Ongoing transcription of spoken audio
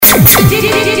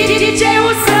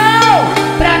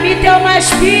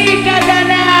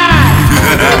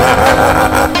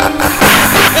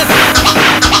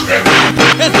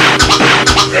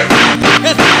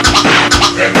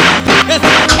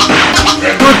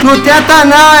Não tenta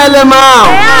não, alemão.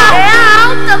 É a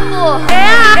alta, porra. É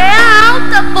a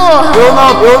alta, porra.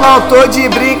 Eu não tô de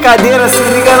brincadeira, se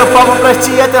liga no palco,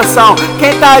 preste atenção.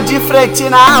 Quem tá de frente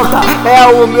na alta é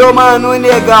o meu mano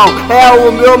negão. É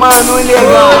o meu mano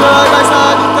negão.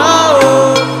 Gosta do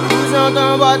caô, Russão,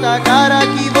 então bota a cara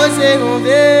que vocês vão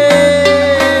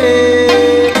ver.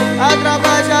 A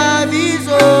tropa já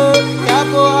avisou que a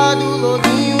porra do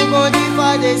lobinho bonde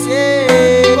vai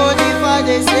descer, bonde vai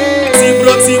descer.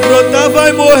 Se brotar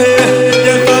vai morrer,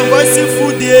 tentar vai se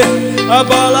fuder, a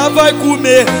bala vai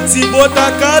comer. Se botar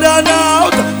a cara na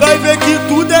alta, vai ver que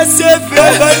tudo é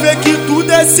CV, vai ver que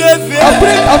tudo é CV. É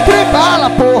o pré-bala,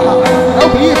 porra, é o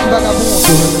bicho,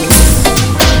 vagabundo.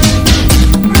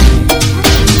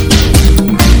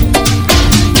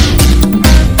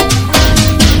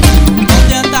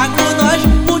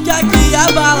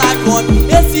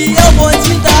 Esse é o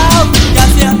bonde da Alta, que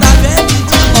acerta vem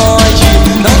de longe.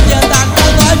 Não tenta com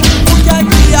nós, porque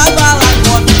aqui a bala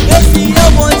come. Esse é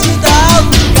o bonde da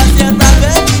Alta, que acerta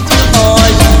vem de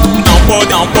longe.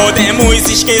 Não podemos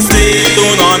esquecer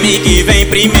do nome que vem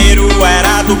primeiro.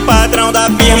 Era do patrão da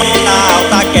firma na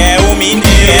Alta, que é o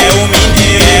mineiro. É o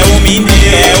mineiro, é o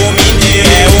mineiro, é o mineiro,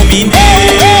 é o mineiro.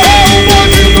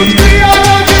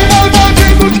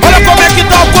 Olha como é que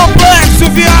tá o complexo,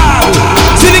 viado.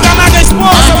 Se liga na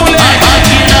resposta, moleque.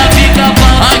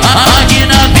 Aqui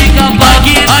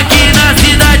na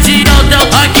cidade alta,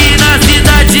 aqui na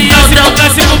cidade alta.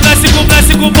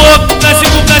 Desce com o boco. Tá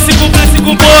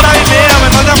aí mesmo,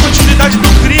 mas é a continuidade do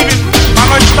crime. Mas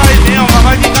nós tá aí mesmo, mas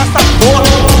vai vingar essa porra.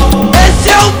 Esse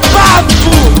é o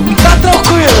papo, tá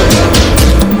tranquilo.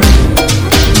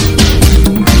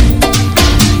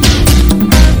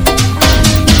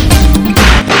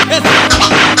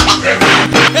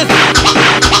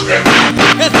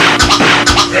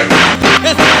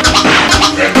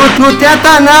 Não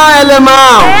tenta não,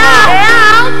 alemão. É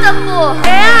a alta, porra. É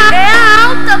a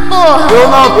alta, porra.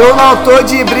 Eu não tô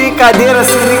de brincadeira,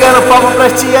 se liga no palco,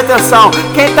 preste atenção.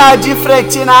 Quem tá de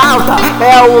frente na alta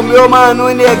é o meu mano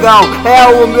negão. É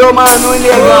o meu mano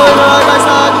negão.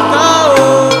 Gosta do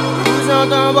caô, Russão,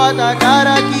 então bota a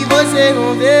cara que vocês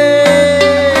vão ver.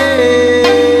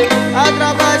 A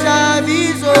tropa já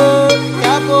avisou que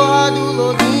a porra do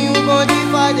lobinho bonde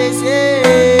vai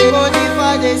descer, bonde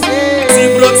vai descer.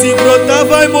 Se brotar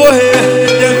vai morrer,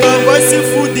 tentar vai se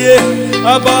fuder,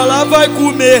 a bala vai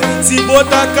comer. Se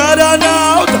botar a cara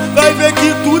na alta, vai ver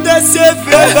que tudo é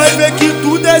CV, vai ver que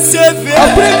tudo é CV.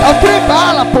 É o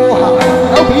pré-bala, porra,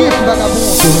 é o bicho,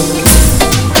 vagabundo.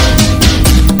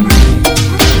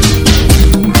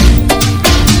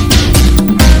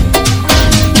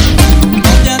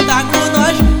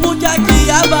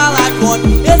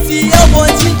 Esse é o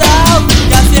bonde da Alta,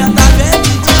 que acerta vem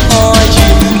de longe.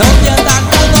 Não tenta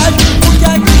com nós, porque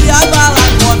aqui a bala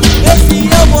come. Esse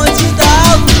é o bonde da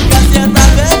Alta, que acerta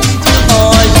vem de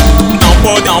longe.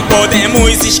 Não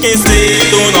podemos esquecer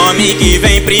do nome que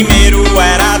vem primeiro.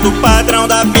 Era do patrão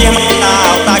da firma na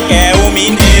Alta, que é